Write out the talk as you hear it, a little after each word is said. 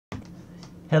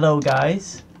Hello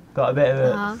guys, got a bit of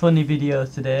a funny video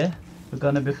today. We're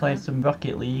going to be playing some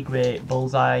Rocket League with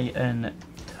Bu11zE and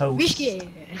Toast.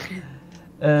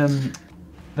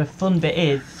 The fun bit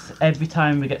is, every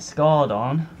time we get scored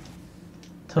on,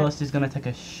 Toast is going to take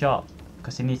a shot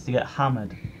because he needs to get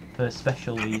hammered for a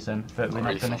special reason, but we're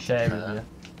not going to share with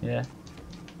you. Yeah.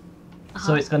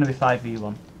 So it's going to be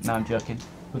 5v1. No, I'm joking.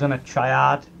 We're going to try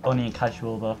hard, only in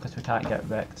casual though, because we can't get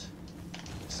wrecked.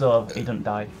 So he doesn't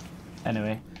die.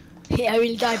 Anyway. Yeah, I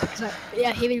will die because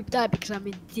he will die because I'm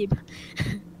in team.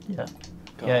 Yeah.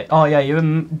 Yeah. Oh yeah. You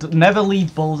never leave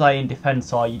Bu11zE in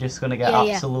defense, or you're just gonna get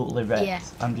absolutely wrecked. Yeah.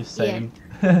 I'm just saying.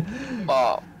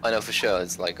 Well, I know for sure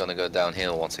it's like gonna go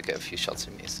downhill once I get a few shots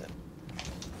in me. So.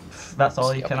 That's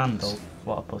all you can handle.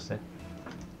 What a pussy.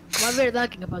 Why were you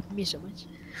talking about me so much?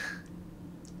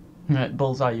 Right,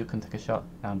 Bu11zE, you can take a shot.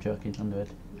 No, I'm joking. I'm good.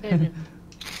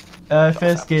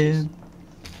 First game.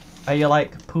 Are you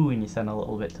like pooing your sen a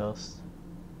little bit, Toast?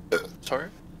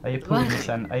 Sorry? Are you pooing your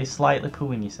sen? Are you slightly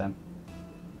pooing your sen?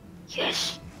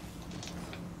 Yes.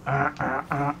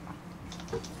 I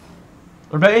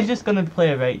bet he's just gonna play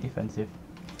a right defensive.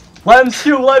 Let him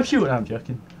shoot, let him shoot! No, I'm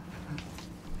joking.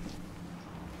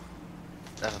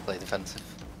 Never play defensive.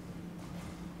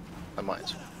 I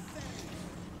might.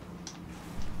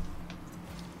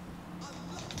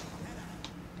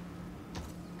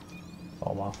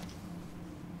 Oh wow.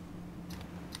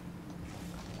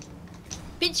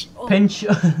 Pinch! Oh. Pinch!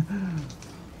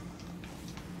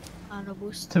 No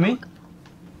boost. To me?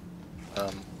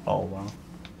 Oh wow.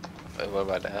 Wait, what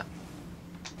about there?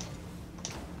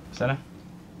 Center?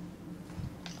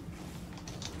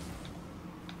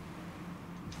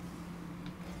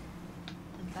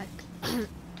 I'm back.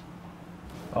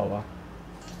 Oh wow.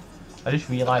 I just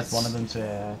realised one of them's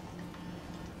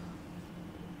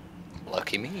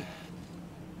Lucky me.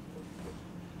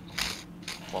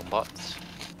 One bot.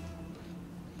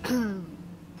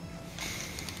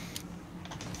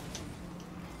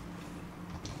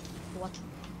 What?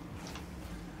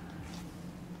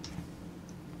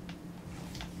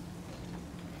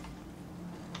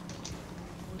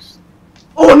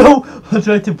 Oh no! I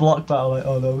tried to block that, I'm like,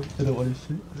 oh no, I don't want to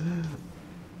shoot.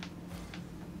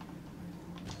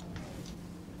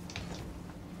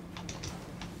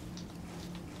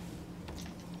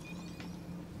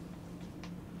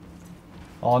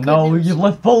 Oh no, you've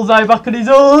left Bu11zE back on his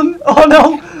own! Oh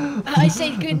no! I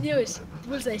say good news.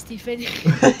 Bu11zE is defending.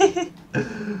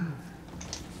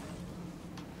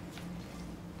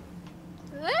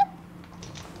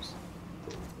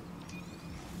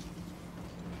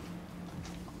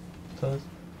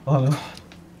 Oh no.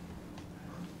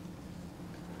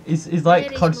 He's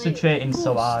like concentrating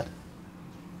so hard.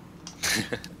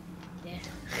 Yeah.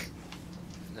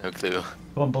 No clue.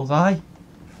 Go on, Bu11zE.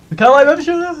 We can't let him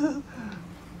shoot.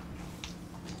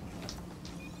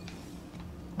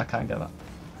 I can't get that.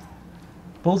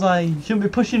 Bu11zE shouldn't be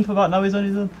pushing for that now, he's on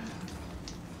his own.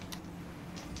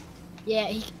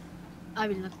 Yeah, I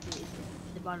will not be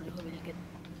the one who will get.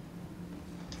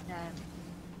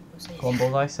 Go on,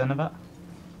 Bu11zE, centre back.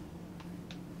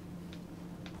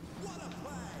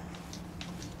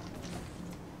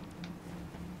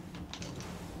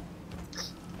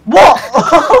 What?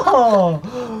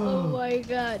 Oh my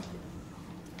god.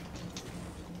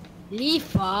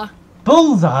 Leafa.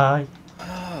 Bu11zE!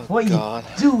 Oh, what are you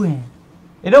doing?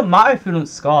 It don't matter if we don't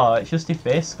score, it's just if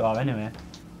they score anyway.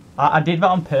 I did that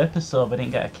on purpose so we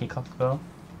didn't get a kick-off goal.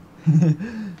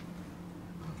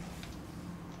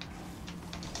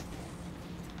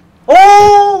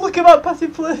 Oh, look at that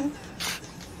passing play!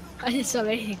 I didn't saw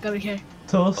anything coming here.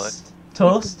 Toast.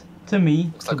 Toast to me.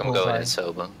 Looks like I'm going in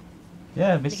sober.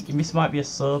 Yeah, this might be a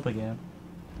sober game.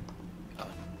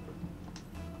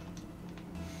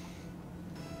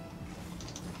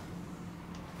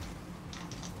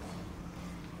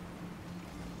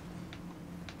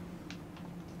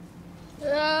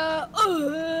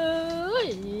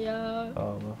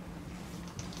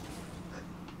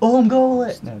 Oh, goal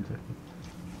it! No, I'm joking.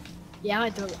 Yeah, I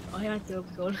want to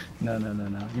goal. No.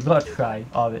 You've got to try,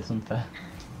 or it's unfair.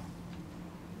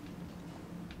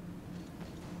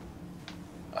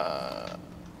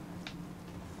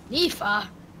 Leafa.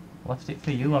 Left it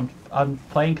for you. I'm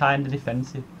playing kind of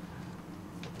defensive.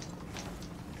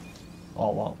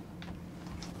 Oh what?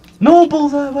 No,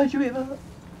 Bu11zE! Why'd you hit that?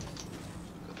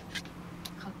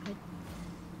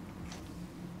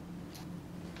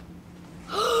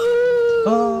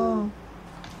 Oh.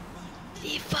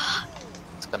 Leafa.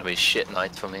 It's gonna be a shit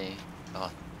night for me.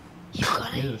 God. You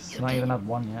not even had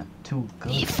one yet. Too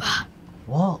good. Leafa.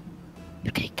 What?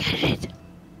 You can get it.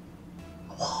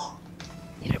 What?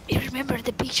 You remember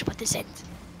the beach what they sent?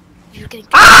 You're getting.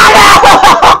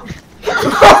 Why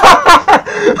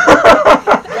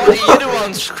are you the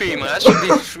one screaming? I should be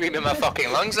screaming my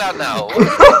fucking lungs out now.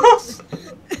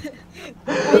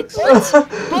 Wait,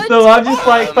 what? No, I'm just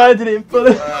like finding it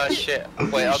funny. Ah shit.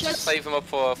 Wait, I'll just Shots. save him up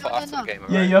for No, after no. the game, Yeah,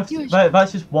 alright? you have to. Right,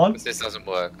 that's just one. Because this doesn't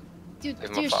work. Two Leave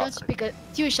him up shots after. because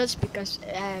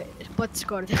bot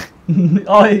scored.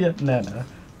 Oh yeah, no,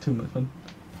 too much fun.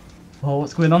 Oh,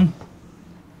 what's going on?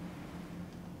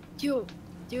 two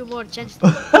more chances. Oh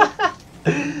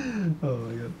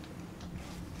my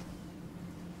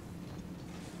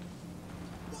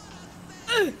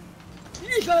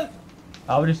god.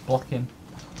 I was just blocking.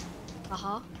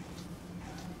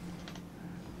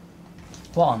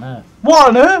 What on earth? What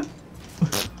on earth?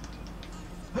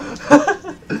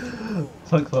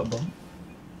 Thanks for that bomb.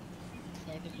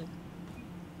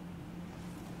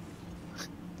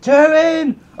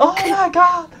 Jeremy! Oh my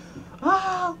god!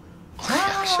 Oh!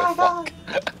 Oh my god!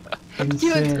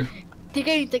 Insane. They're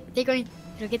getting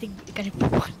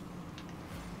one.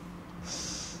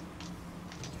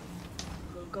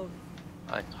 Go.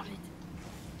 I'm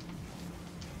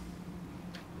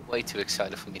way too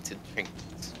excited for me to drink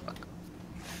this. Fuck.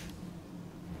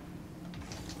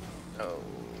 No.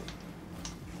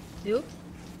 Two.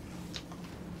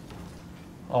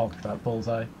 Oh crap,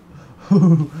 bullseye.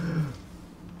 No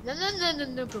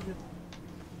problem.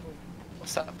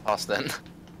 What's that pass then?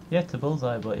 Yeah, to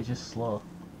bullseye, but it's just slow.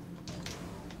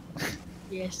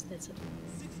 Yes, that's it.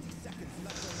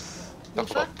 Talk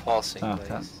about passing, Oh,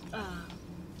 please.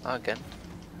 Again.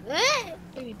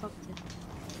 Maybe popped it.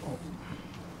 Oh.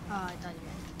 I thought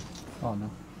you were. Oh no.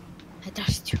 I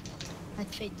trust you. I had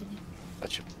faith in you.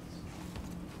 Touch him.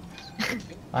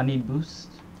 I need boost.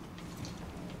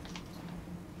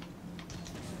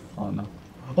 Oh no.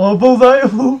 Oh, bullseye!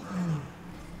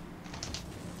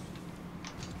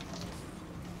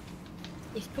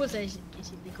 If Pusa is in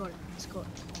the goal, score.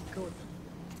 Goal.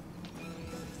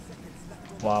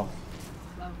 Wow.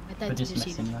 Wow, I We're thought you just see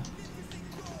missing there.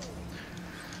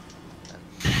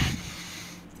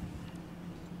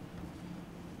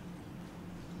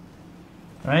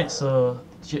 Right, so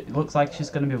looks like she's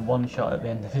gonna be one shot at the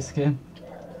end of this game.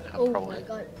 Oh Probably. my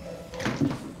god.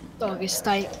 Dog is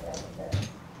tight.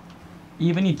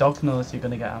 Even your dog knows you're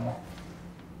gonna get ammo.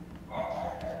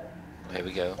 Here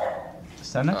we go.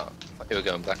 Center? Oh, here we're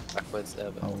going backwards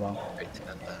there, but Oh wow. straight to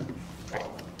there. Straight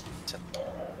to-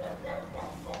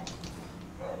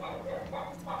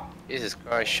 Jesus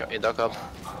Christ, shut your dog up.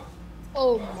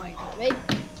 Oh my god, wait.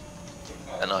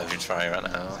 They're not even trying right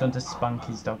He's now. going to spank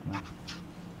his dog now.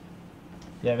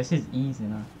 Yeah, this is easy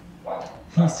now.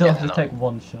 You still Yeah, have to no. take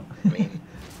one shot. I mean,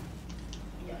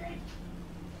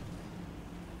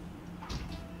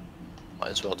 might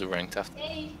as well do ranked after.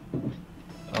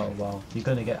 Oh wow, you're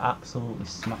gonna get absolutely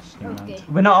smashed in Okay. round.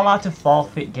 We're not allowed to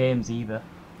forfeit games either.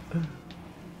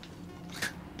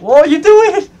 What are you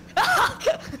doing?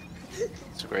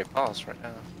 It's a great pass right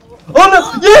now. Oh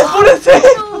no! Yes, what a save!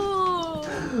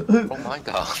 Oh my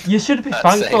god. You should be That's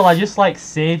thankful. safe. I just like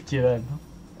saved you. Then.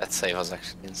 That save was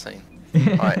actually insane.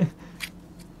 Alright.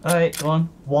 Alright, go on.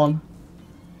 One.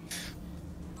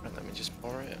 Right, let me just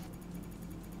pour it.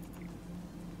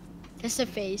 That's the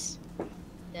face.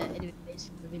 The enemy face.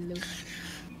 The window.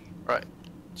 Right.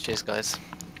 Cheers, guys.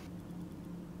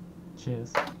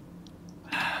 Cheers.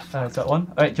 Is that one?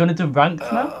 Alright, do you want to do ranked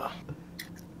now?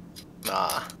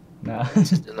 Nah. Nah.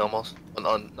 Just do normals.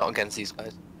 Well, not against these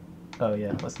guys. Oh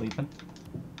yeah, let's leave them.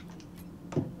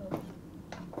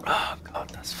 Oh god,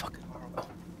 that's fucking horrible.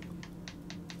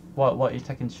 What are you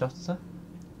taking shots at?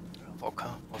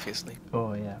 Vodka, obviously.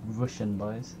 Oh yeah, Russian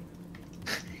boys.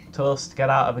 Toast, get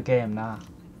out of the game now.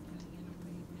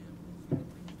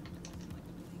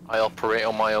 I operate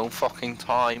on my own fucking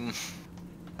time.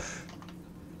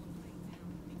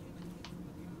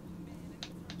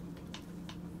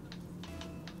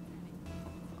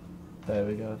 There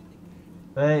we go.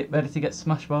 Hey, ready to get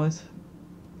smashed, boys?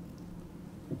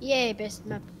 Yeah, best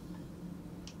map.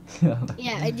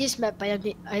 Yeah, in this map I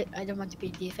don't want to be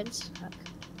defense.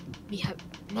 We have.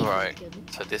 Alright,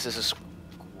 so this is a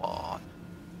squad.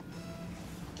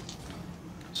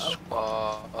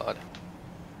 Squad.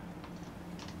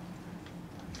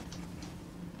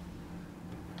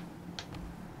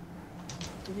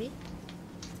 To me?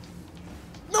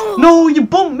 No, you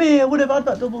bumped me! I would have had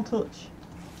that double touch.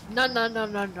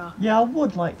 No. Yeah, I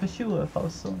would, like, for sure, if I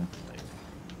was Sonic.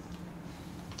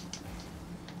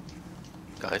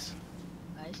 Guys,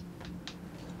 Guys.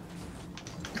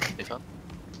 you fun?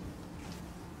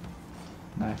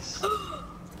 Nice.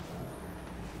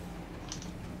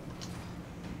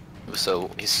 So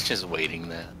he's just waiting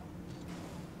there.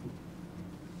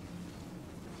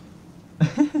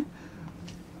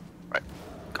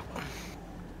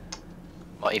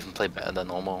 Might even play better than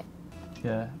normal.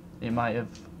 Yeah, he might have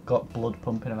got blood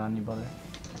pumping around your body.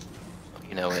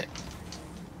 You know it.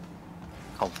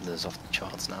 Confidence off the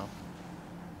charts now.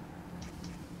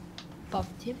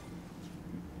 Bumped him.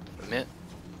 From it.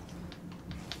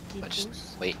 I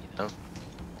just wait, you know.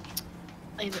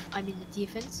 I'm in the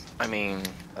defense. I mean,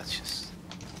 that's just.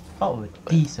 That was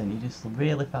decent. You just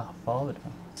really far forward.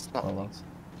 Man. It's not. Oh, well.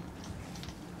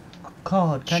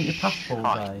 God, can't you pass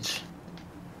bullseye?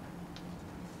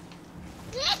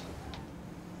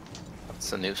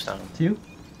 That's a new sound. To you?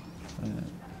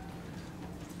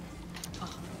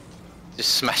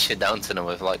 Just smash it down to them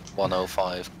with like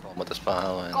 105 kilometers per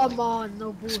hour. And, Come like, on,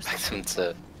 no boost. expect them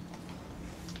to.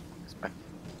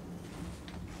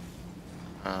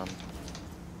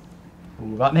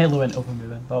 Ooh, that nearly went up on me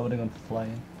then. That would have gone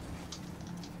flying.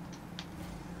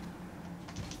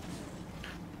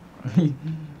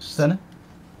 Center?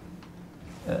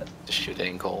 Just shoot it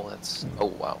in goal. That's. Oh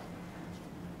wow.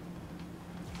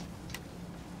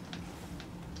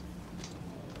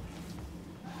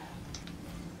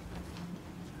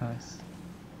 Nice.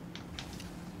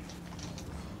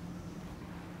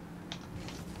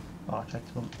 Oh, I tried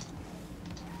to bump.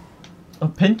 A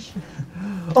pinch?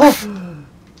 Oh!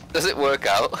 Does it work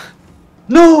out?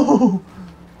 No!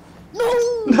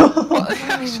 No! No! What the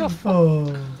actual fuck?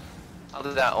 Oh. How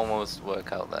did that almost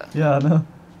work out there? Yeah, I know.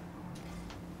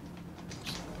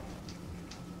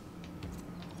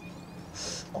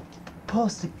 Oh,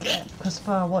 post again.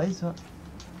 Crossfire, what is that?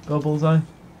 Go bullseye.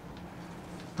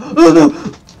 Oh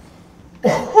no!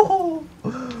 Oh.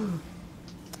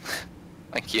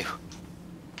 Thank you.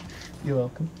 You're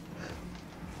welcome.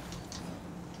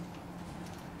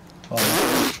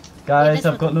 Oh. Guys,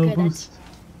 I've got no boost.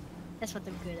 That's what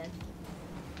I'm good at.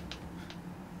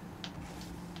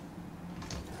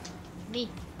 Me.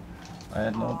 I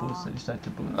had no boost, I just had to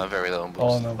boost. A very low boost.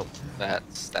 Oh no.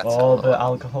 That's Oh, how the low.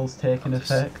 alcohol's taking I'll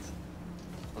just- effect.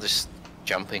 I'm just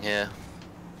jumping here.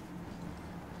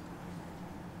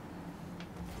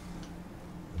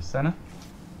 Senna?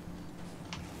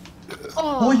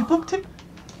 Oh, Oh, you bumped him?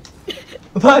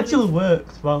 That actually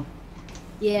worked. Well,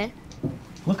 yeah.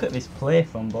 look at this play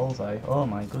from Bullseye. Oh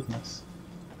my goodness.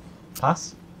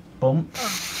 Pass. Bump.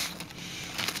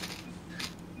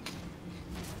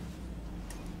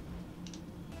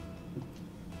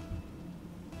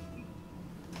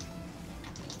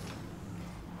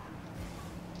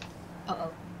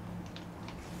 Uh-oh.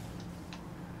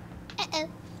 Uh-oh.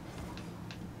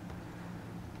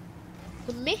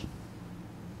 To me?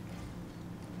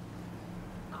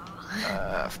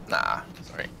 Nah,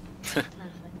 sorry.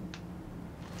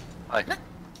 I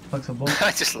Thanks for bump.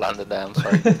 I just landed there, I'm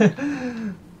sorry.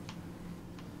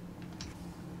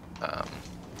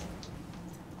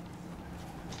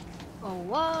 Oh,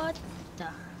 what the?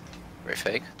 Very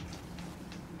fake.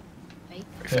 Fake?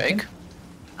 Very Faking? fake.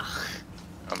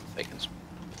 I'm faking.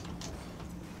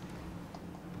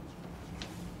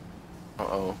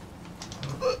 Uh-oh.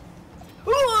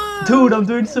 Dude, I'm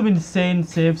doing some insane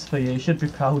saves for you. You should be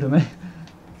proud of me.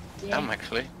 Yeah. I'm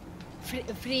actually.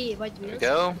 Free white There we wheels.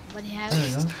 go. What do you There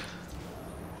you have?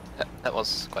 go. That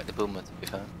was quite the boomer, to be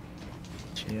fair.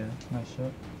 Yeah, nice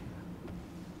shot.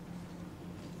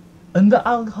 And the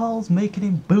alcohol's making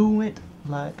him boom it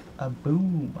like a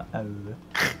boom. Oh.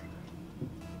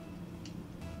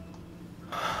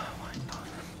 Oh my god.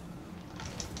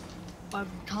 I'm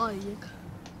tired.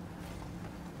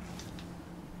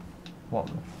 What?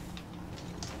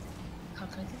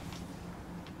 Calculated.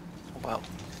 Oh, wow.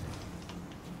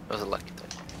 That was a lucky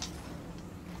thing.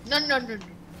 No.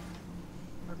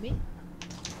 For me?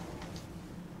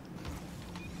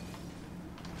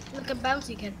 Look, I'm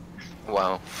bouncy again.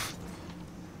 Wow.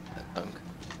 That dunk.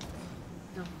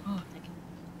 No. Oh, thank you.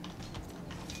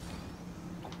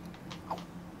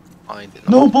 I did not.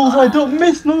 No Bullseye, don't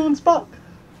miss, no one's back.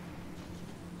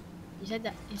 You said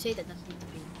that. You say that doesn't need to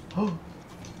be.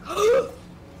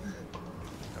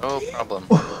 No problem.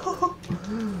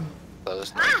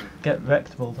 Close. Not even Get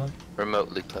wrecked, Bullseye.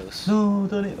 remotely close. No,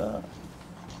 don't hit that.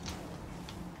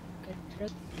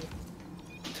 Good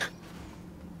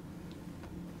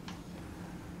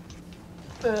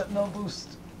trick. No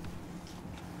boost.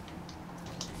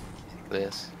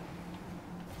 This.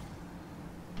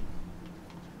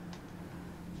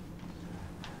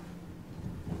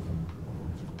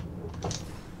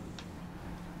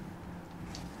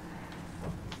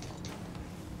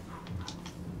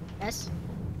 Yes.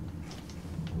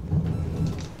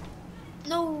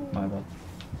 No. My bad.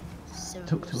 So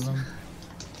Took too long.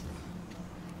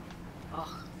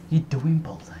 Oh, You're doing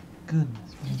Bullseye.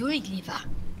 Goodness you're me. doing clever.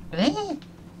 Eh?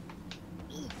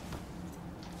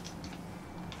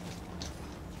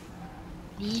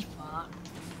 FIFA.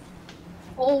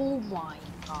 Oh my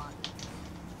god.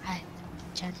 I had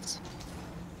a chance.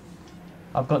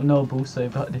 I've got no boost, so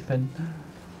you've got to defend.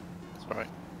 It's alright.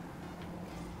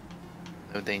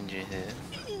 No danger here.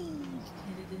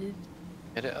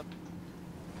 Hit it up.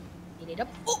 Hit it up.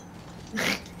 Oh!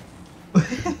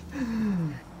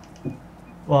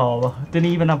 Wow, didn't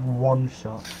even have one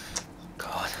shot.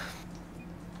 God.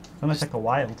 It's gonna take a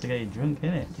while to get you drunk,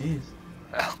 innit? Jeez.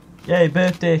 Well, Yay,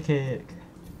 birthday cake!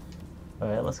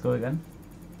 Alright, let's go again.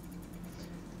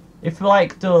 If we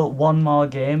like do one more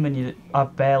game and you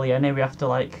have barely any, we'll have to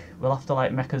like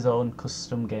make our own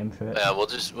custom game for it. yeah, we'll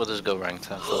just go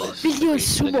ranked after this. Video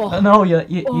sumo. No, you'll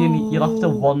have to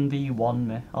 1v1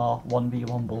 me or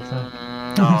 1v1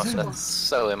 bullseye. No,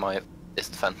 so in my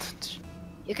disadvantage.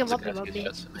 You can It's mob okay, me, mob me.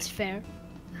 it's It's fair.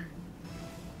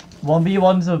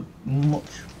 1v1's a much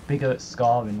bigger at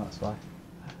scoring, that's why.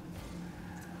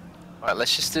 Alright,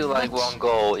 let's just do like 1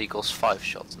 goal equals 5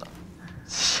 shots now.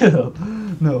 Shut up.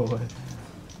 No way.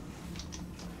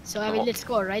 So I mean, let's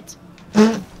go, right?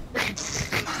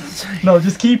 No,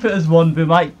 just keep it as one. We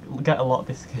might get a lot of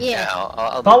this game. Yeah.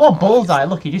 I'll That do was it. bullseye.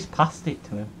 Look, he just passed it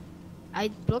to him. I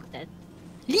blocked that.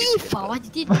 Leave! What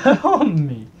did you do? On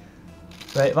me.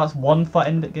 Right, that's one for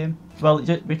end of game. Well,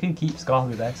 we can keep score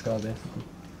with their score basically.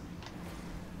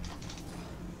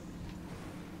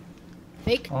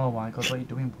 Fake Oh my god, what are you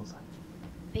doing, bullseye?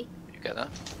 You get that?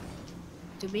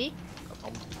 to me. Got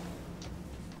bombed. Here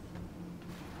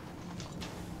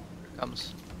it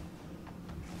comes.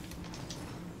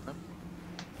 No?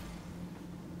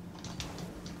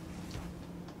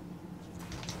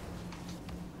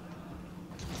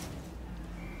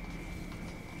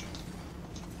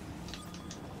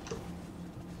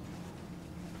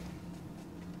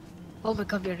 Oh my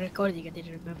god, we're recording. I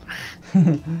didn't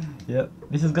remember. Yep,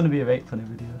 this is gonna be a very funny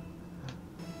video.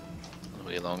 It'll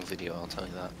be a long video, I'll tell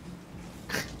you that.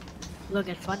 Look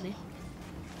at funny.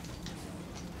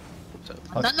 So,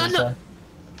 No, That's no, no. bullseye.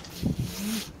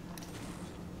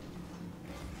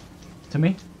 To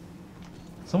me?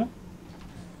 Someone?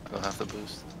 I don't have the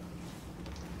boost.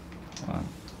 Wow.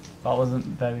 That wasn't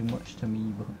very much to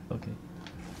me, but okay.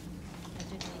 I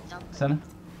didn't need that. Center?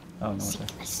 Oh no, okay.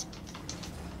 Sickness.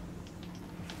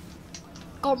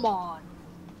 Come on.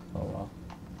 Oh wow.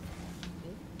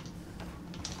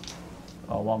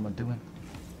 Oh, what am I doing?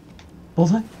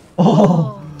 Bullseye?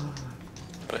 Oh!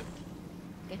 Got it.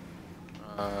 Okay.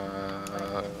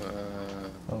 Uh,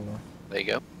 Oh wow. there you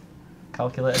go.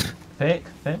 Calculated. Fake?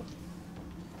 Fake?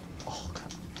 Oh,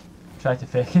 crap. Try to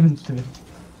fake him into it.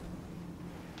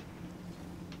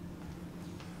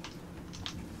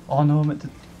 Oh no, I meant to.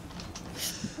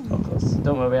 Of course.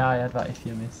 Don't worry, I had that if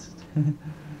you missed.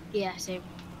 Yeah, same.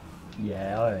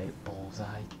 Yeah, alright,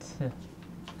 bullseye.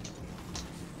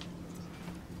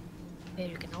 There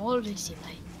you can always see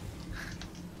light.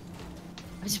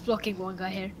 I'm just blocking one guy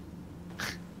here.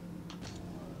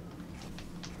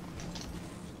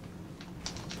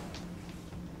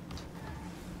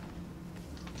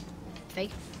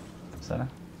 Fake. Center.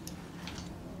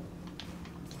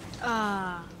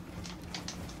 Ah.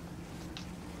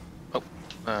 Here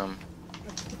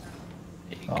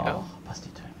you Oh, go. passed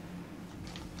it to him.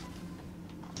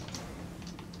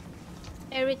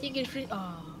 Everything is free.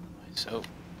 Oh. So,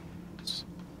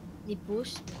 Need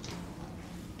boost.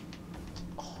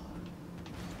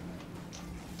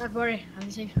 Not worry,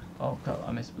 I'm safe. Oh crap,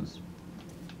 I missed boost.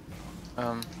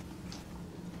 I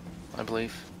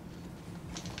believe.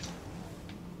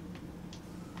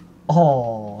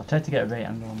 Oh, I tried to get a right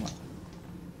angle on that.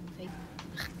 Fake.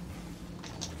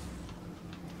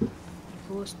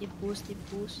 Boost, need boost, need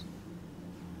boost.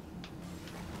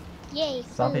 Yay!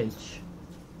 Savage.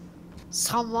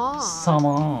 Someone.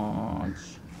 Savage.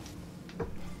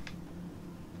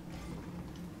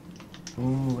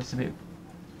 Ooh, it's a bit.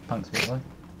 Punk's a bit like.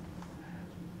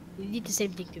 You did the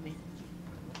same thing to me.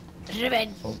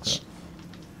 Revenge. Oh crap.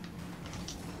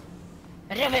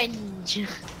 Revenge.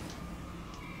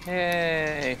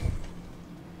 Yay!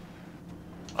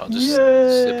 I'll just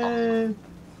sip on Yay!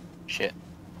 shit.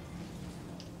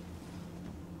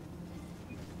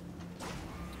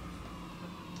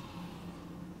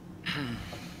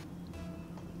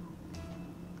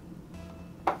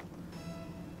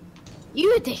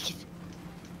 You take it.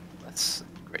 That's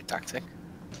a great tactic.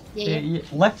 Yeah, yeah.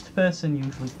 Left person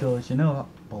usually goes, you know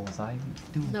that bullseye.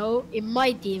 Do. No, in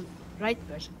my team, right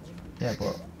person. Yeah,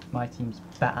 but my team's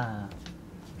better.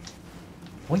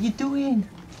 What are you doing?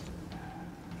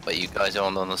 But you guys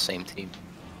aren't on the same team.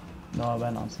 No,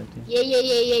 we're not on the same team. Yeah, yeah,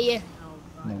 yeah, yeah, yeah.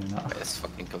 No, we're not. It's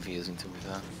fucking confusing to me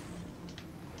that.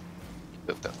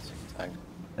 We've got the same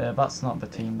tag. That's not the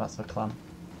team, that's the clan.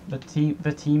 The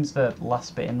team's the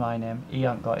last bit in my name. He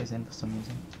ain't got his in for some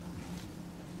reason.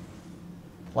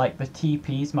 Like the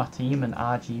TP's my team and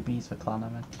RGB's the clan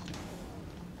I'm in.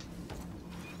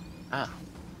 Ah.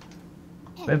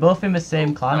 We're both in the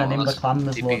same clan, and in the that's clan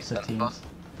there's TP loads of stands for?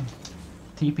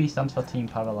 teams. TP stands for Team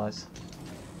Paralyze.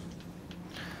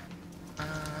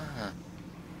 Ah.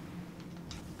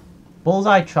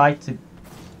 Bullseye tried to.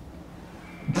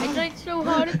 I tried so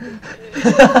hard.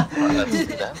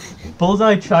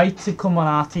 Bullseye tried to come on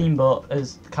our team, but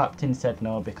as captain said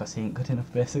no because he ain't good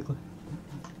enough, basically.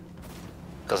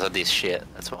 Because of this shit,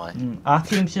 that's why. Our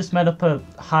team's just made up of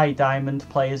high diamond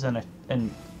players and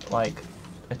like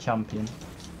a champion.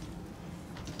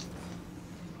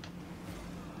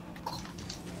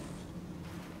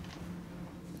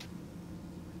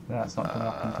 That's not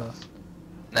gonna happen to us.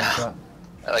 No.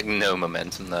 Like no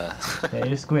momentum there. Yeah, you're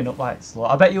just going up like slow.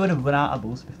 I bet you would have run out of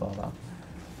boost before that.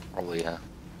 Probably, yeah.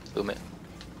 Boom it.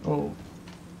 Oh.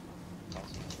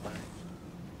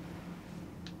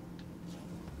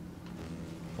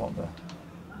 What the?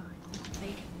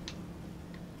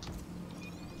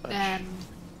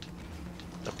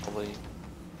 They're probably.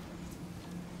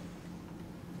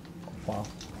 Wow.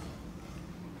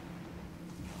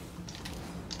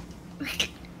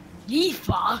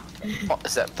 Yeefa! What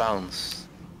is that bounce?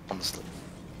 Honestly,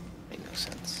 make no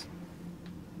sense.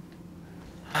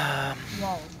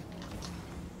 Wow.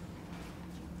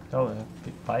 Oh, a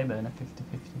big fire burner,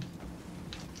 50-50.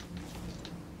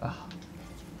 Ah.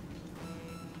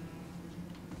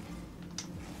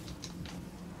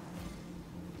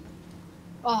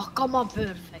 Oh, come on,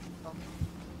 perfect.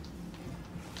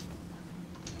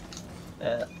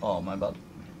 Oh my bad.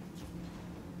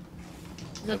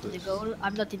 Not in the goal,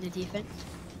 I'm not in the defense.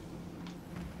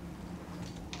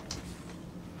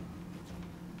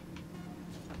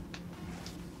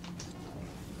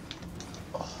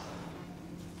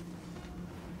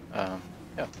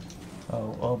 Yeah.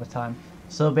 Oh, overtime.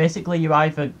 So basically you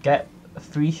either get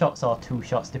 3 shots or 2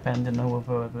 shots depending on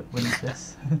whoever wins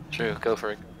this. True, go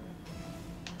for it.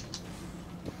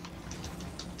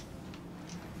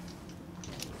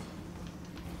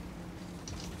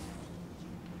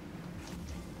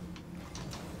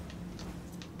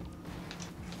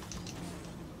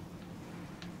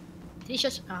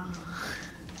 T-shirts.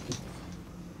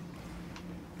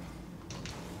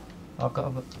 I've got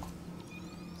a...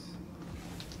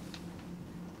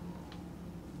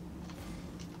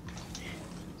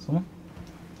 Someone?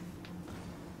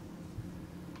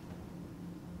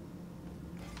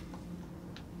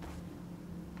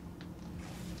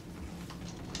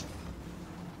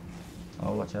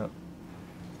 Oh, watch out.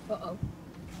 Uh-oh.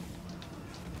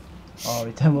 Oh,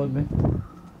 he demoed me.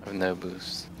 I have no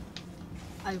boost.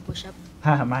 I'll push up.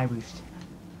 Haha, my boost.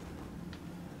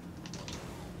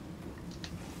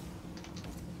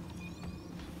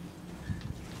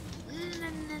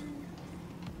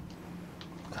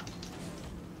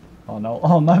 Oh no,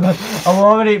 oh my bad. I'm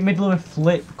already middle of a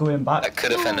flip going back. That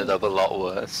could have ended up a lot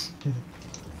worse.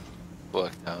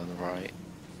 Worked out on the right.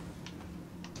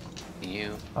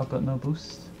 You. I've got no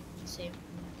boost. Same.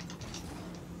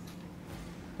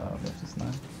 Oh, that's just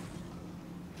nice.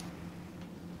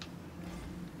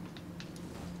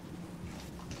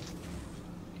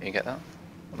 Can you get that?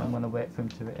 I'm gonna wait for him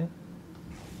to hit it.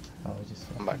 Oh,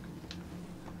 just... Come back.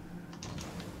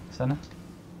 Center?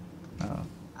 Oh.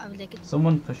 I will take it.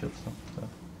 Someone push up stuff. So.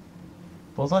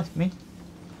 Bullseye, me?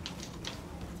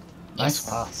 Nice Yes.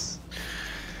 pass.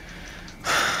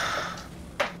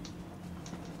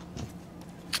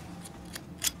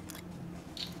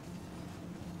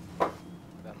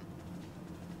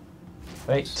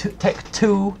 Wait, take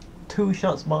two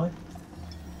shots, boy.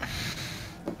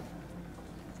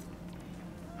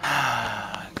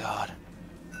 God.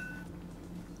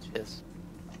 Cheers.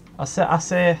 I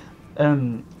say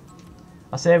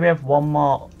we have one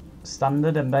more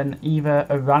standard and then either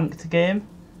a ranked game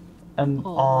and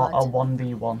or a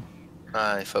 1v1.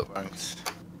 I felt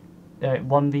ranked. Yeah,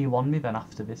 1v1 me then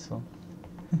after this one.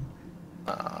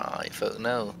 I felt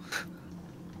no.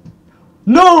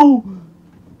 No!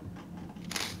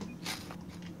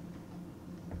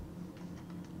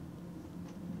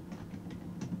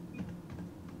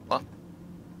 What?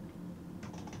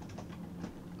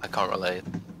 I can't relate.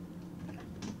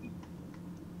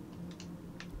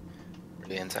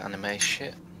 Really into anime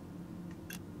shit.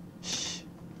 Shh.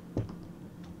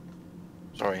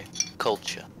 Sorry,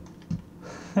 culture.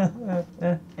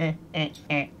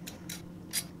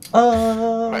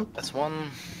 Oh. Right, that's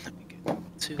one. Let me get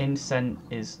 2. Incent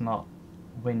is not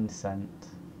Wincent.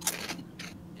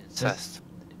 Incest.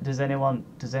 Does anyone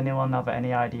have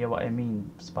any idea what it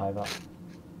means by that?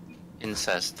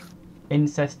 Incest.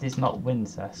 incest is not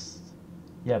wincest.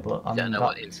 Yeah, but I You don't mean know that...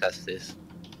 what incest is.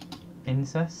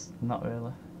 Incest? Not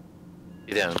really.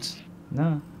 You don't.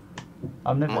 No.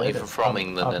 I've never I'm not heard even it. from I've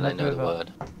England and I never know the ever-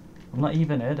 word. I've not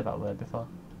even heard of that word before.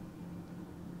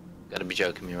 Gotta be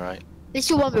joking me, right? Let's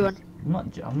do 1v1.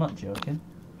 I'm not joking.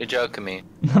 You're joking me.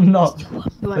 I'm not.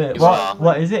 Let's do 1v1. Wait, You are.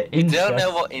 what is it? You Incest? don't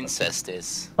know what incest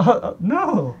is.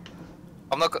 No.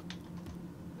 I'm not go-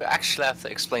 I actually have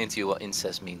to explain to you what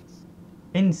incest means.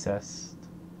 Incest.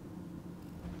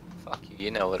 Fuck you,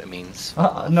 you know what it means.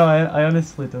 No, I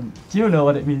honestly don't. Do you know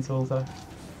what it means, Bullseye?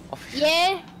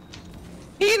 Yeah.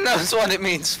 He knows what it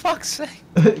means, fuck's sake.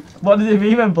 What does it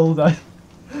mean when Bullseye?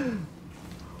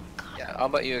 Yeah, how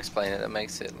about you explain it? That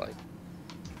makes it like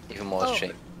even more Oh.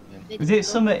 shame. Is it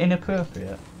something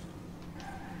inappropriate?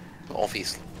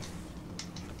 Obviously.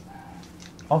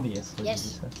 Obviously. Yes.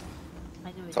 Did you say?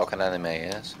 I know it. Talking anime,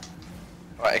 yes.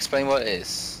 Right, explain what it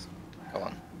is. Go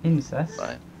on. Incest.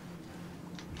 Right.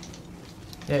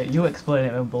 Yeah, you explain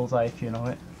it when Bullseye if you know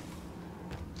it.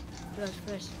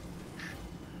 First.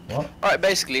 What? Alright,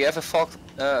 basically, you ever thought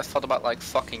about like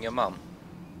fucking your mum?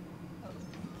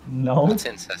 No. That's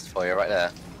incest for you right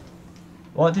there.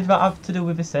 What did that have to do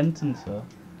with a sentence, though?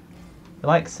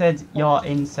 Like said, your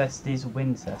incest is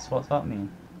wincest. What's that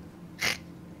mean?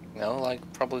 You know, like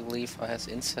probably Leaf has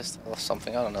incest or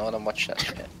something. I don't know. I don't watch that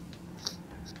shit.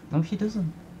 No, she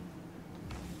doesn't.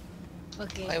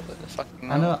 Okay. I wouldn't fucking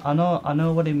know. I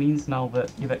know what it means now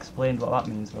that you've explained what that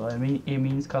means. Well, I mean, it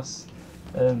means cause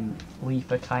Leaf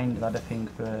kind of had a thing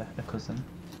for a cousin,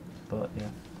 but yeah.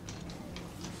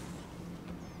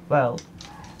 Well,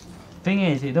 thing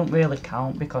is, it don't really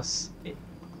count because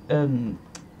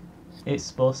it's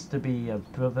supposed to be a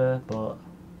brother, but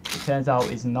it turns out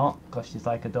it's not because she's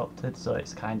like adopted, so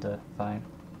it's kind of fine.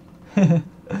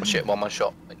 Oh shit, one more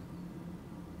shot.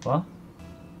 What?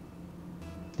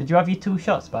 Did you have your 2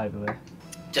 shots, by the way?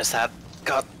 Just had.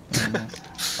 God.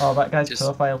 Oh, that guy's Just-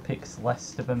 profile picks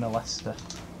Lester the Molester.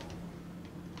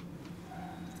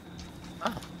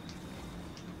 Oh.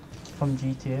 From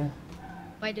GTA.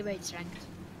 By the way, it's ranked.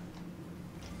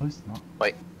 No, it's not.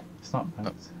 Wait. It's not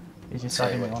ranked. He's just Say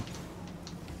adding it what? on.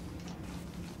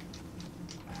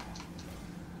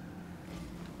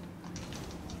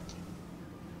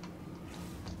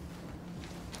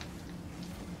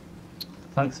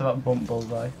 Thanks for that bump,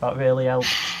 Bullseye. That really helped.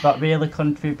 That really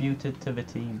contributed to the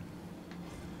team.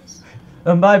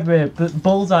 And by the way,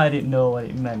 Bullseye didn't know what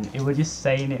it meant. He was just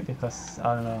saying it because,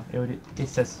 I don't know, he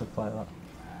says stuff like that.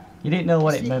 You didn't know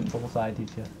what it meant, Bullseye,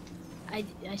 did you? I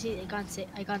can't say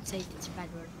it. It's a bad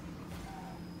word.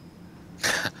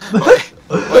 Wait,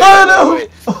 Oh, no! wait.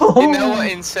 You know what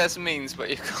incest means, but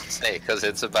you can't say it because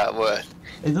it's a bad word.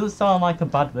 It doesn't sound like a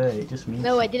bad word, it just means...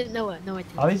 No, I didn't know it. No, I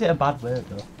didn't. How is it a bad word,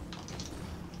 though?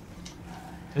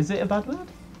 Is it a bad word?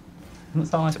 It doesn't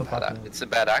sound like a bad word. It's a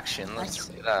bad action, let's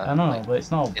say that. I know, Like, but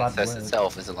it's not a bad incest word.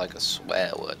 itself isn't like a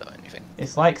swear word or anything.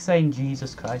 It's like saying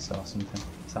Jesus Christ or something,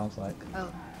 it sounds like.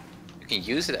 Oh. You can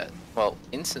use it as, well,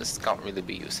 incest can't really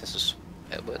be used as a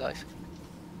swear word, I think.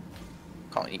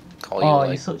 Can't call you Oh, like...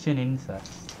 you're such an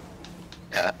incest.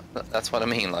 Yeah, that's what I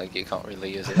mean, like, you can't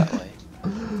really use it that way.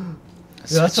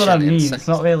 Yeah, that's Such what I an mean, incest. it's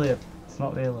not really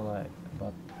like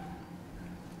bad.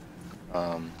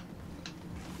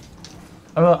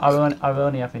 I'm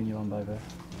only having you on, by the way.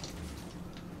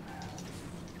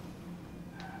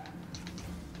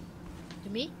 To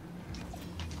me?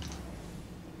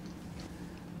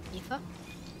 Ifa?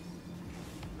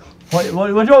 What do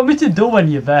you want me to do when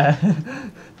you're there?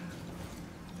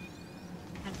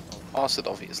 Pass it,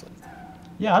 obviously.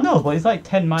 Yeah, I know, but it's like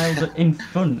 10 miles in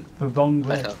front the wrong I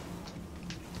way. know.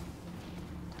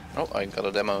 Oh, I got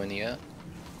a demo in the air.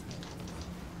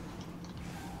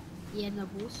 Yeah, no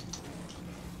boost.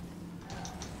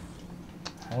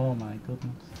 Oh my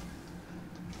goodness.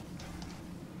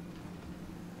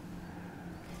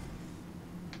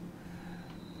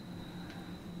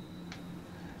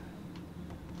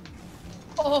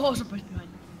 Oh, somebody's behind.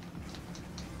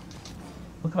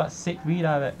 Look at that sick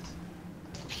redirect.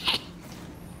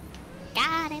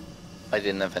 Got him. I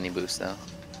didn't have any boost now.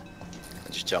 I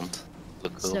just jumped.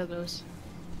 Look cool. So close.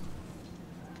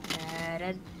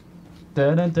 Da-dun.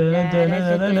 Dun, dun, dun, dun, dun,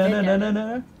 dun, dun, dun, dun, dun,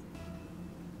 dun.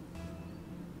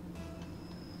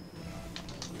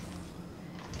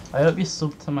 I hope you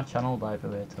sub to my channel, by the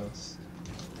way, Toast.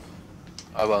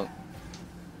 I won't.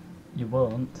 You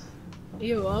won't.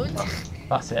 You won't?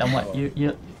 That's it. I'm like, do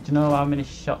you know how many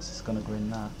shots it's gonna go in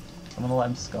there? I'm gonna let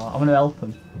him score. I'm gonna help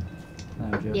him. No,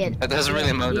 I'm joking. Yeah. That doesn't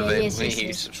really motivate yes, me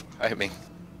yes. subscribing.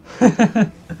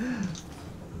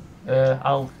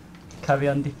 I'll carry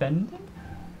on defending.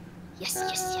 Yes,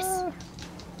 yes, yes.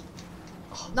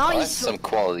 That's Nice. some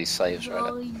quality saves right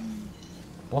there. Nice.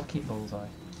 Block it, Bullseye.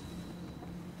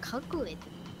 Calculate.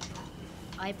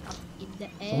 I'm up in the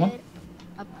Someone? air.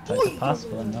 Up. Try to pass,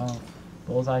 but no.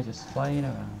 Bullseye just flying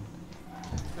around.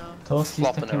 No. Toasty's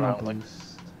Flopping taking a around like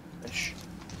boost. fish.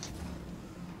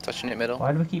 Touching it middle.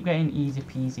 Why do we keep getting easy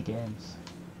peasy games?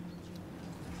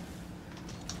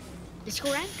 Let's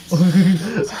go rank.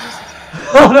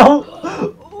 Oh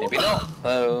no! Maybe not.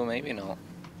 Oh, maybe not.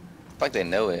 Like they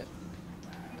know it.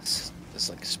 It's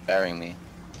like sparing me.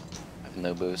 I have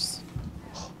no boost.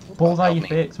 Bullseye, help you me.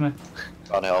 faked me.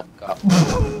 God help. God.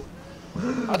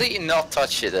 How did you not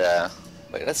touch it there?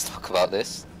 Wait, let's talk about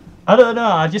this. I don't know,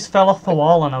 I just fell off the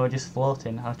wall and I was just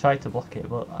floating. I tried to block it,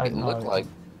 but I It don't know. looked like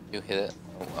you hit it.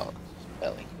 Oh wow,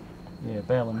 belly. Yeah,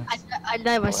 barely missed. I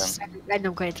know I was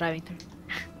random quite driving through.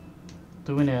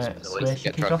 Doing a The way to squishy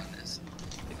get kick drunk off. in this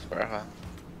takes forever.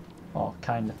 Oh,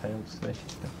 kinda failed squishy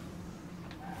kick off.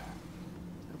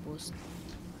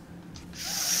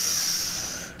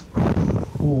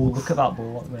 Ooh, look at that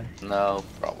bullet then. No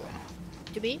problem.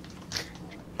 To me?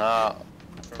 No,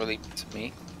 really to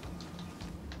me.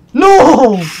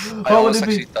 No! I That would almost have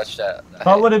actually been. touched that.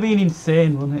 That would have been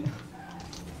insane, wouldn't it?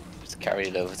 Just carried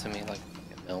it over to me like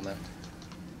a millman.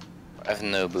 I have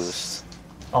no boost.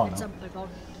 Oh It's no. up about.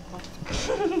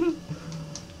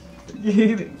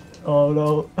 Oh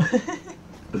no.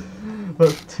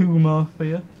 That's two more for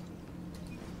you.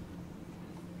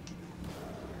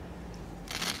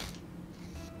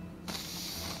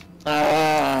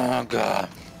 Oh god.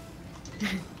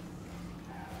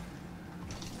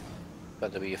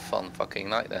 Better be a fun fucking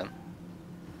night then.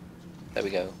 There we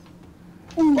go.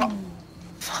 What?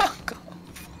 Fuck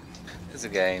off. It's a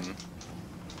game.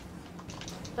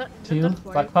 Teal,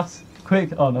 back pass.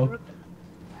 Quick. Oh no. Yeah,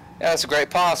 that's a great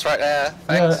pass right there.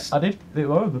 Yeah, Thanks. I did. It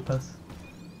was a good pass.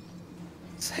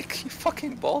 It's like you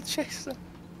fucking ball chaser.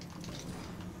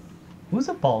 Who's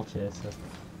a ball chaser?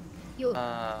 You.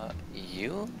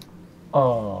 You?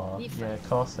 Oh, Me yeah, of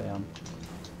course I am.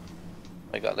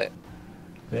 I got it.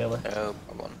 Really? No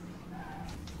problem.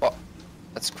 What?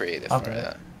 That's creative Okay. right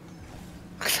there.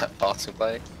 Look at that passing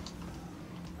play.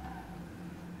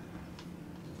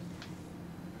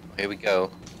 Here we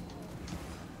go.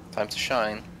 Time to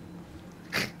shine.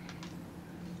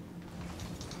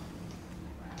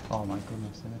 Oh my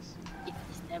goodness, this.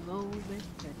 It's the moment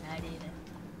when I did it.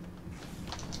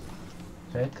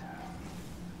 Fake.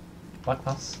 Back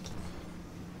pass.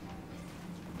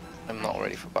 I'm not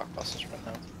ready for back passes right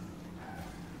now.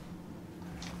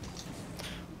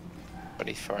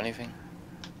 Ready for anything?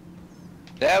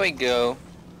 There we go.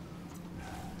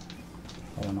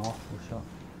 Oh, an awful shot.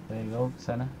 There you go,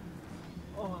 centre.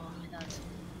 Oh, that's.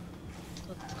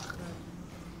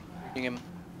 Bring him.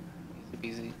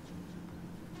 Easy peasy.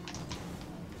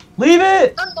 Leave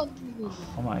it! No.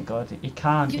 Oh my god, he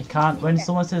can't, he You- can't. When yeah.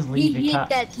 someone says leave, He he hit can't.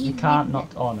 that, He he can't hit not.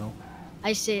 that. Oh no.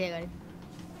 I say I got it.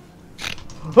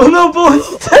 Oh no,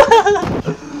 boys!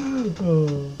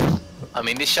 Oh. I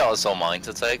mean, this shot was all mine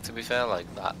to take, to be fair, like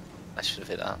that. I should have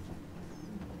hit that.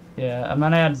 Yeah, and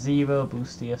then I had 0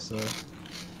 boost here, so.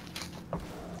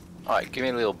 Alright, give me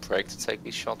a little break to take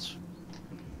these shots.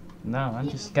 No, man,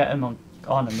 just get him on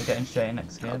and we're getting straight in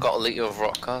next game. I've got a litre of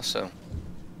rocker, so.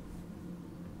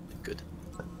 Good.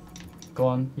 Go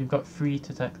on, you've got 3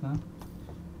 to take now.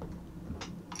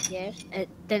 Yeah.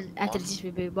 Then after this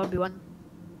will be 1v1.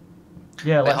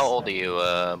 Yeah, Wait, let's. how old are you,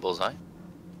 Bullseye?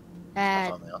 Uh,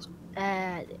 If I may ask.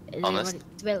 Honest?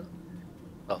 12.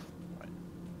 Oh, right.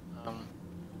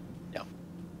 Yeah.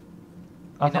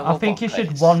 I, You know I what, think you what should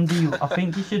pace? 1v. I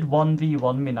think you should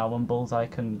 1v1 me now, and Bullseye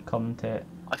can commentate.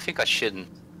 I think I shouldn't.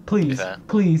 Please, fair.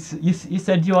 please. You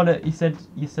said you wanna. You said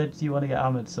you wanna get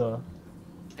hammered, so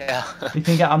Yeah. you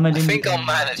can get hammered I in. think the I'll game.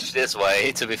 manage this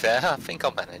way, to be fair. I think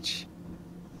I'll manage.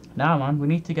 Nah, man, we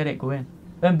need to get it going.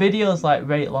 Then video's like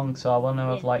right long, so I wanna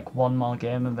have Yeah. like one more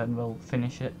game and then we'll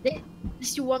finish it.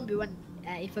 Let's do 1v1.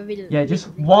 If I will. Yeah, just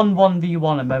win-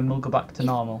 1v1 and then we'll go back to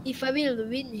normal. If I will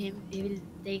win him, he will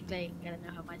take like I don't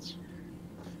know how much.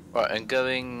 Right, I'm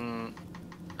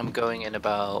going in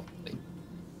about. Wait,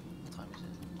 what time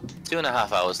is it?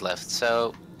 2.5 hours left,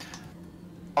 so.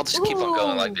 I'll just keep on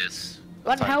going like Ooh. this.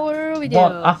 What 1 time? hour video.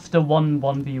 What after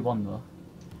 1v1 though?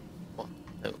 No.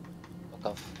 Fuck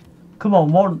off. Come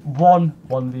on,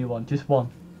 1v1, just one.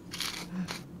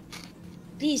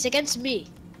 Please, against me.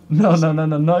 No,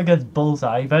 not against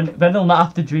Bullseye. Then he'll not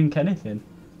have to drink anything.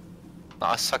 No,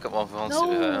 I suck at 1v1 to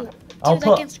be fair. No. I'll Dude, I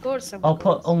put- can score some I'll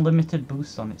put goals. unlimited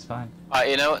boost on. It's fine. Alright,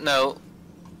 you know what? No.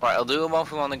 Right, I'll do a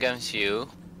 1v1 against you,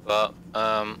 but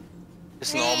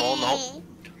it's normal,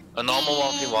 a normal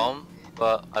 1v1,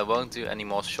 but I won't do any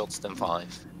more shots than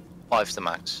 5. 5's the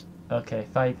max. Okay,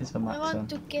 5 is the I max want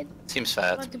then. to get. Seems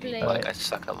fair Want to to me. play. Like I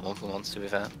suck at more than once, to be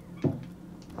fair.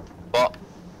 But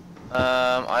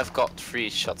I've got 3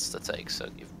 shots to take, so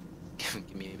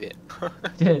give me a bit.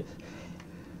 Yeah.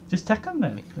 Just take them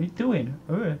then. What are you doing?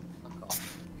 Hurry. Fuck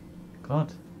off.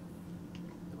 God.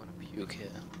 I want to puke here.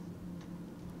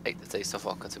 Hate the taste of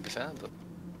vodka, to be fair, but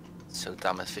it's so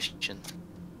damn efficient.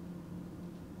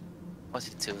 What's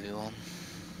it 2v1?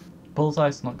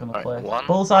 Bullseye's not gonna Alright, play. 1.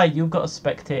 Bullseye, you've got to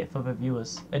spectate for the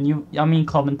viewers, and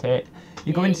commentate.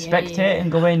 You go in Yeah, spectate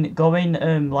and go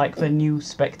in like the new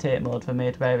spectate mode for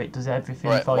made where it does everything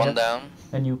Right, for 1 you, down.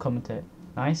 and you commentate.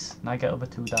 Nice. Now get other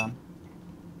 2 down.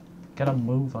 Get a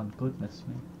move on. Goodness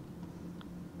me.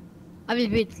 I will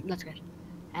wait. Let's go.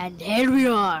 And here we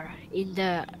are in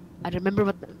the. I remember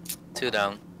what. 2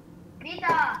 down.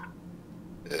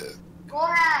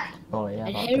 Oh yeah.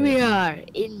 And that here we bit. are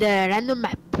in the random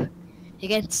map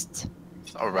against.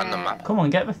 It's not a random map. Come on,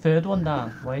 get the 3rd one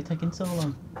down. Why are you taking so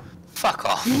long? Fuck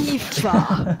off.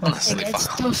 FIFA Honestly, against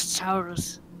fuck off.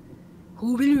 Toastsaurus.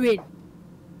 Who will win?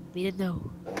 We don't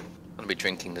know. I'm gonna be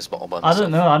drinking this bottle by I myself.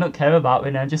 don't know. I don't care about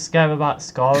winning. I just care about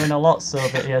scoring a lot so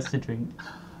that he has to drink.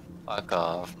 Fuck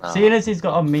off. No. Seeing as he's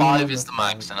got a mean. 5 is the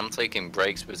max, and I'm taking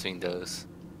breaks between those.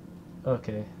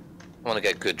 Okay. I want to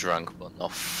get good drunk, but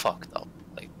not fucked up.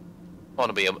 Like, I want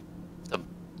to be able to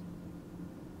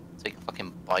take a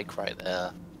fucking bike ride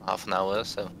there, half an hour.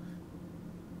 So,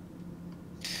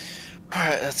 all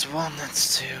right, that's 1,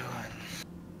 that's 2, and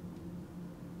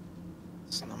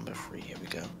that's number 3. Here we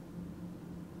go.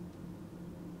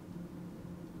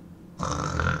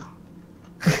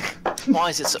 Why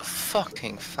is it so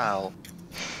fucking foul?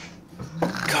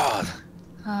 God,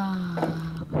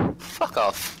 fuck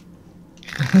off.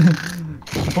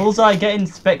 Bullseye, get in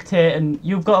spectate, and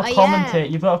you've got to Oh, commentate. yeah.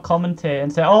 You've got to commentate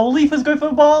and say, "Oh, Leafer's going for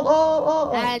the ball."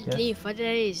 Oh. And Yeah. Leaf, what it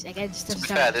is against To be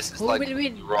Toastsaurus. fair, this is Who like will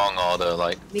win? wrong order.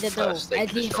 Like, We don't know. first taking And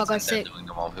the he shots forgot and then to- doing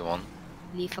them all we want.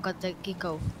 Leaf forgot the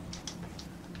kicko.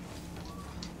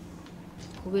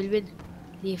 Who will win?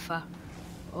 Leafa.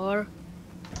 Or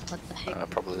what the heck?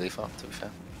 Probably leave off, to be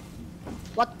fair.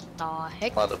 What the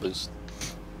heck? Ladder boost.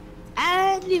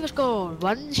 And Leafa score.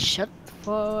 1 shot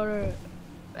for.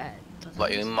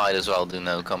 But you might as well do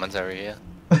no commentary here.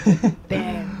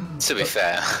 Bam. To be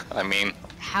fair, I mean,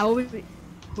 How will we?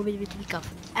 Who will win the kickoff?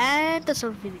 And the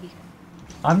sort of win the kick.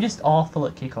 I'm just awful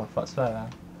at kickoff. That's where I am.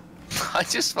 I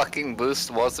just fucking boost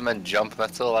towards them and jump.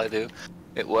 That's all I do.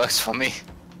 It works for me.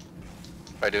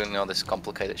 By doing all this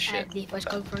complicated shit. And Leaf was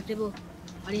comfortable.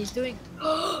 What he's doing?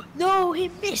 No, he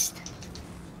missed.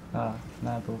 Ah,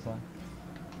 nah, Bullseye.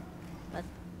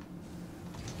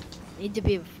 Need to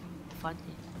be funny.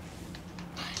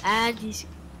 And he's.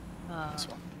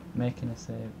 Making a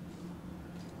save.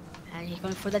 And he's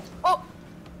going for that. Oh!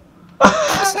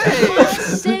 Save! What a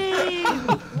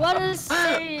save! What a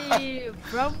save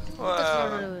from Wow.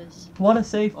 Toastsaurus. What a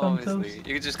save from Obviously, Toast.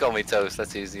 you can just call me Toast.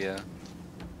 That's easier.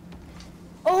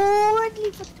 Oh, and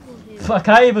Leaf controlled him. Fuck,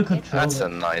 I even control That's it. a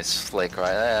nice flick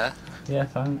right there. Yeah,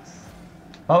 thanks.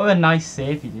 That was a nice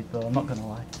save you did, though. I'm not gonna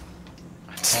lie.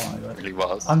 Oh my god. Really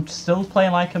was. I'm still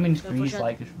playing like I'm in Go for freeze, shot.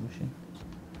 like just rushing.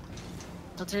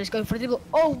 Toastsaurus going for the dribble.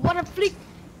 Oh, what a flick!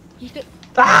 He could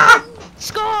Ah!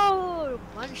 score!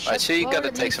 1 shot. Actually, you for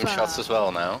gotta take some Leafa. shots as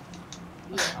well now.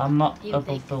 Yeah. I'm not He'll above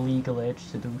take the legal age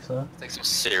to do so. Take some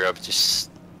syrup, just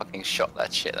fucking shot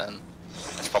that shit then.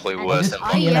 It's probably And worse Just than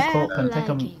I pee in a am cup and take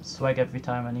a lagging. swag every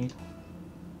time I need.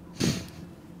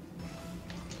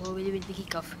 Who will win the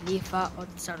kickoff? Leafa or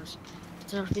Toastsaurus?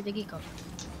 Toastsaurus win the kickoff.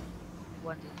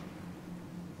 1.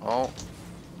 Oh,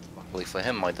 luckily for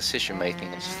him, my decision making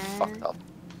is fucked up.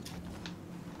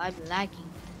 I'm lagging.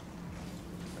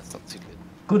 That's not too good.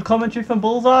 Good commentary from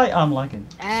Bullseye. I'm lagging.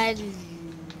 And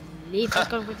Leafa's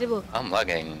comfortable. I'm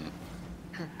lagging.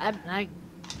 I'm lagging.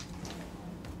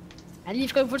 And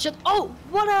Leaf's going for a shot. Oh,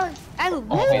 what a angle!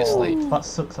 Obviously. Woo! That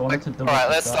sucks. I wanted to double. Alright,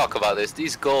 touch let's that. talk about this.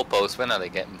 These goalposts, when are they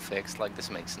getting fixed? Like, this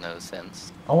makes no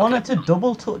sense. I wanted to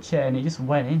double touch it and it just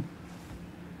went in.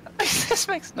 This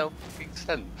makes no fucking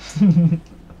sense.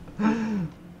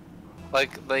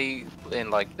 Like, they put in,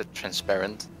 like, the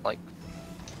transparent, like,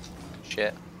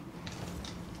 shit.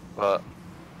 But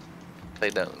they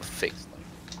don't fix,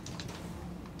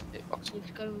 like, hitbox.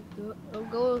 Leaf's going to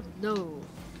go. No.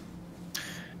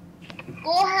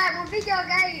 Cô Hà một video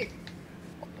game.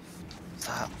 What's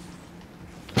that?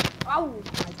 Oh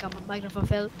my god, my microphone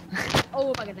fell.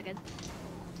 Oh my god, again.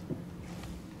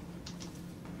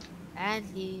 And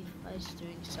Leaf is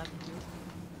doing something.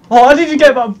 Oh, how did you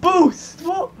get that boost?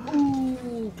 What?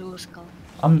 Ooh, close call.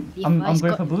 I'm Leaf I'm is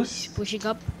going for he's boost. pushing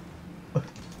up.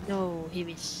 No, he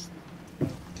missed.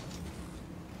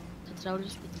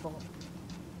 Toastsaurus with the ball.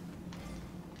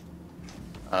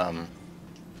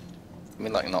 Let me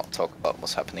like not talk about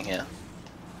what's happening here.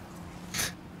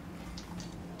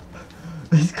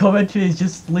 His commentary is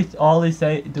just all he's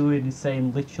doing is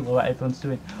saying literally what everyone's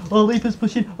doing. Oh, Leaper's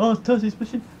pushing. Oh, Toasty's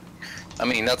pushing. I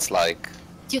mean, that's like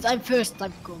Dude, I'm first.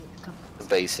 I'm going. Come. the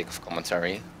basic of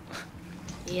commentary.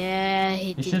 Yeah, he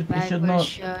You did should backward not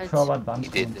shots. pro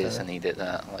advanced. He did this and he did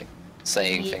that, like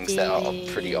saying things that are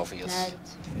pretty obvious. that.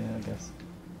 Yeah, I guess.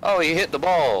 Oh, he hit the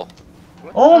ball.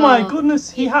 Oh my Oh, goodness,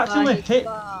 he actually got hit. it.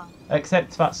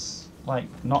 Except that's like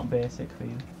not basic for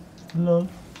you. Lol.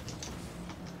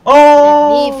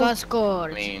 Oh! Nifa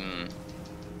scored. I mean,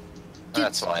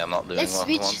 that's why I'm not doing let's what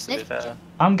he switch, wants to be fair.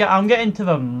 I'm getting to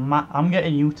the I'm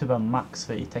getting you to the max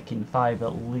for you taking 5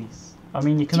 at least. I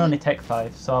mean, you can only take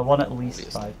 5, so I want at least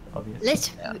Obviously. 5, obviously.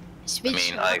 Let's Yeah. switch.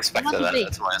 I mean, I expected that.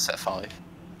 That's why I set 5.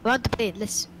 I want to play.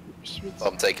 Let's switch. But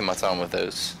I'm taking my time with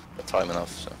those. Got time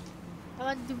enough, so. I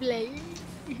want to play.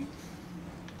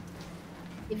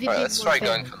 If you Alright, did let's more try fair.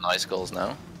 going for nice goals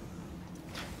now.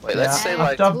 Wait, Yeah, let's say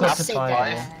like I've got after to try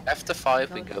 5. it. After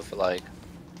 5, we go for like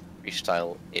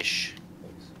freestyle-ish.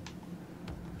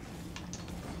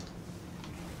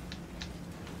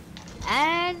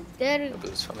 And there. No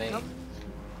boost for me.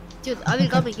 Dude, I will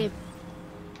come again.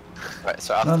 Right,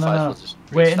 so after No, 5, no. we'll just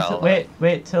Wait freestyle, until like,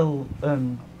 wait till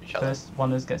each other. first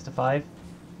one of us gets to 5,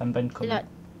 and then come. Yeah.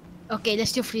 Okay,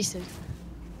 let's do freestyle.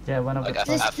 Yeah, when I Like get at,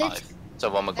 to Let's- 5. So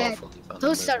when we're going for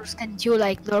Those stars can do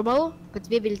like normal, but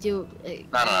we will do. No,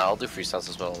 I'll do freestyles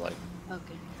as well. Like,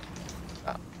 Okay.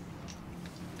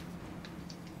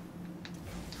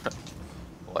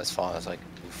 well, as far as I can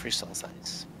do freestyles, that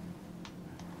is.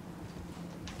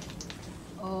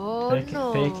 Oh fake,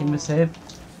 no. faking the save.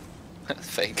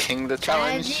 Faking the And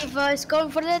challenge. Nifa is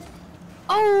going for that.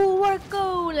 Oh, what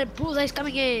goal! And Bullseye is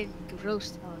coming in to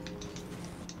roast.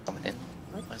 Coming in.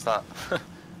 What? What's that?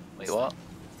 Wait, what?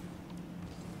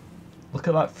 Look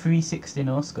at that 360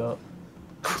 no scope.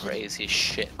 Crazy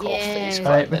shit. Call Yeah. face Right,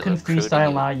 card we that can look crude freestyle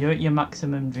in now. you. You're at your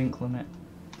maximum drink limit.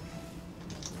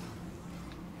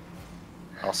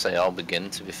 I'll say I'll begin.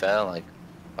 To be fair, like,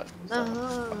 fuck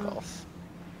No. off.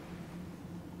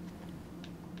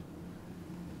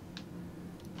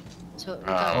 So we Oh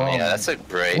got Yeah, my- that's a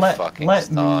great Let fucking me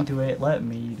start. do it. Let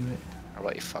me do it. How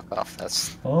about you fuck off?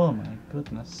 That's. Oh my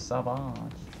goodness,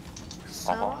 savage.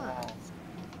 so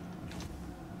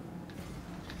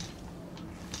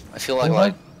I feel like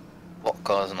Bullseye? what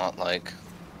car's not like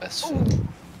best for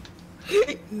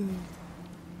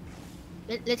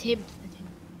let him.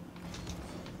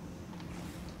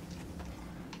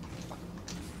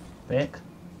 Fake.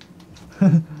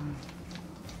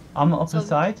 I'm not up the So-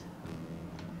 side.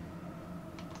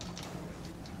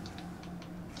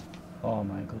 Oh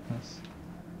my goodness.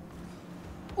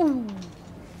 Ooh.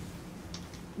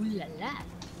 Ooh la la.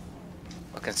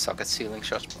 I can suck at ceiling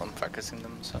shots, but I'm practicing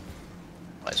them, so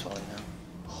might as well, you know.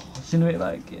 Oh, shouldn't do it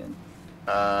that again.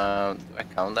 Do I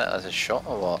count that as a shot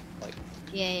or what? Like,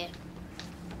 Yeah.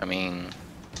 I mean,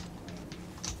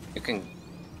 you can.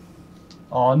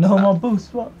 Oh no more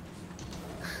boost, what?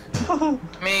 I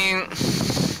mean,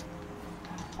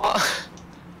 what?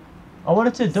 I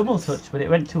wanted to double touch, but it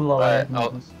went too low. I Right, had no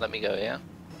oh, boost. let me go, yeah?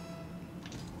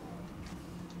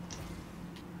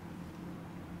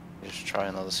 Just try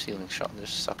another ceiling shot and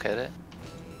just suck at it.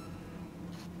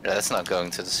 Yeah, that's not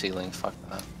going to the ceiling, fuck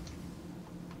that.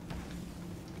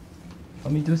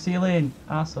 Let me do ceiling,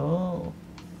 asshole.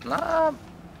 Nah,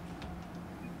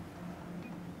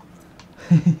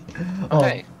 Oh,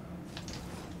 okay.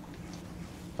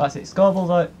 that's it. Score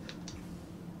Bullseye.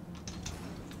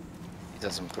 He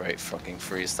does some great fucking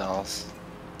freestyles.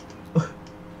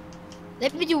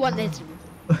 Let me do one later.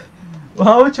 Well,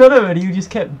 how much on it? You just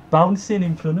kept bouncing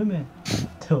in front of me.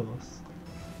 Toast.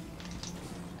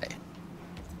 Hey.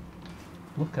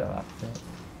 Look at that bit.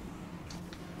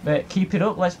 Wait, keep it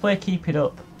up. Let's play keep it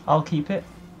up. I'll keep it.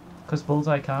 Because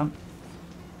Bullseye can't.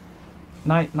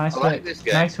 Nice I like work. this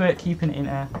game. Nice work keeping it in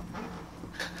air.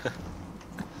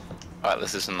 Alright,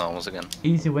 let's do some normals again.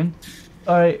 Easy win.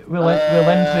 Alright, we'll end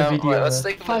the video. Alright, let's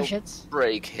there. take a 5 little shots.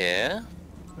 break here.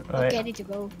 Alright, Okay, I need to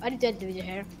go. I need to end the video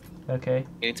here. okay.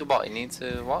 You need to what? You need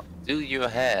to what? Do your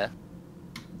hair.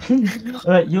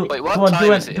 Alright, you Wait, what go on, time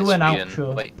do is it? an in Sweden?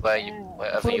 outro. Wait,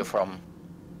 wherever you're from.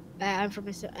 I'm from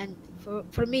Estonia, and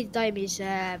for me the time is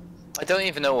I don't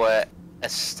even know where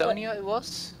Estonia it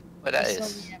was. Where that is.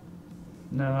 Estonia.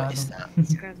 No, I What is don't. that?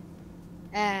 It's grand.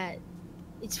 Like,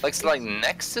 it's like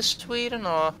next to Sweden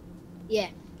or? Yeah.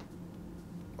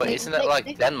 Wait, Like- isn't that like-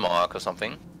 like Denmark or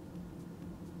something?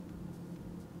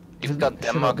 You've got Shut up,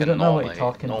 Denmark we and don't know what Norway. you're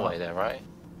talking Norway about. there, right?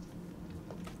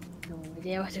 no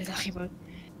idea what you're talking about.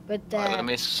 But Right, let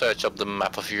me search up the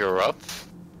map of Europe.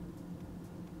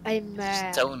 I'm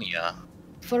Estonia.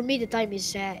 for me the time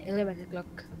is 11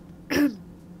 o'clock.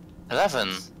 11?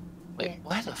 Wait, Yeah.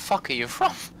 where the fuck are you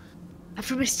from? I'm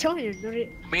from Estonia.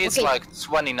 Not Me, it's okay. like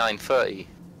 29:30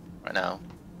 right now.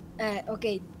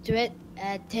 Okay,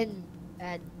 10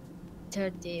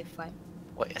 35.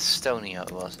 Wait, Estonia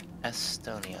it was.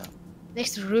 Estonia.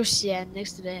 Next to Russia, and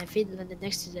next to the Finland, and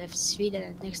next to the Sweden,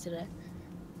 and next to the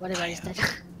whatever is that.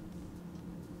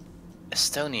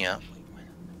 Estonia?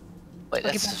 Wait,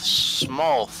 Okay, that's a but-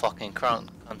 small fucking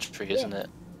country, isn't it?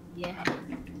 Yeah.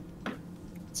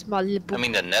 Small little book. I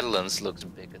mean, the Netherlands looks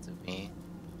bigger to me.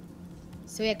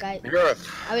 So yeah, guys, Europe.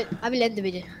 I will end the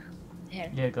video here.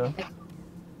 Yeah, go.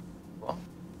 What?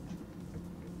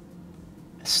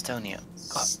 Estonia.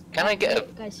 God, can I get a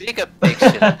guys? bigger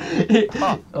picture?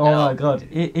 Oh hell. my god,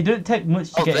 it don't take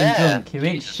much to Oh, get him there. drunk. He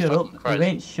ain't Jesus shut up. fucking Christ. He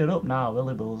ain't shut up now,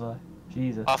 Willy Bullseye.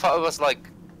 Jesus. I thought it was like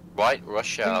White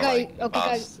Russia. And guys, Like, okay,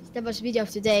 guys, that was video of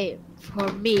today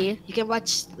for me. You can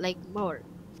watch like more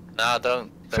Nah,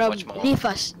 don't from watch more. Leave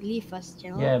Us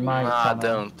channel. Yeah, my Nah, channel.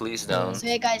 don't. Please don't. So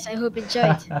yeah, guys, I hope you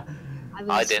enjoyed. I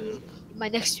will I see didn't. you in my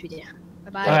next video.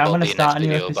 Bye bye. Alright, I'm There'll gonna be a start a next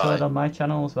new video, episode bye. on my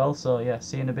channel as well, so yeah,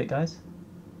 see you in a bit, guys.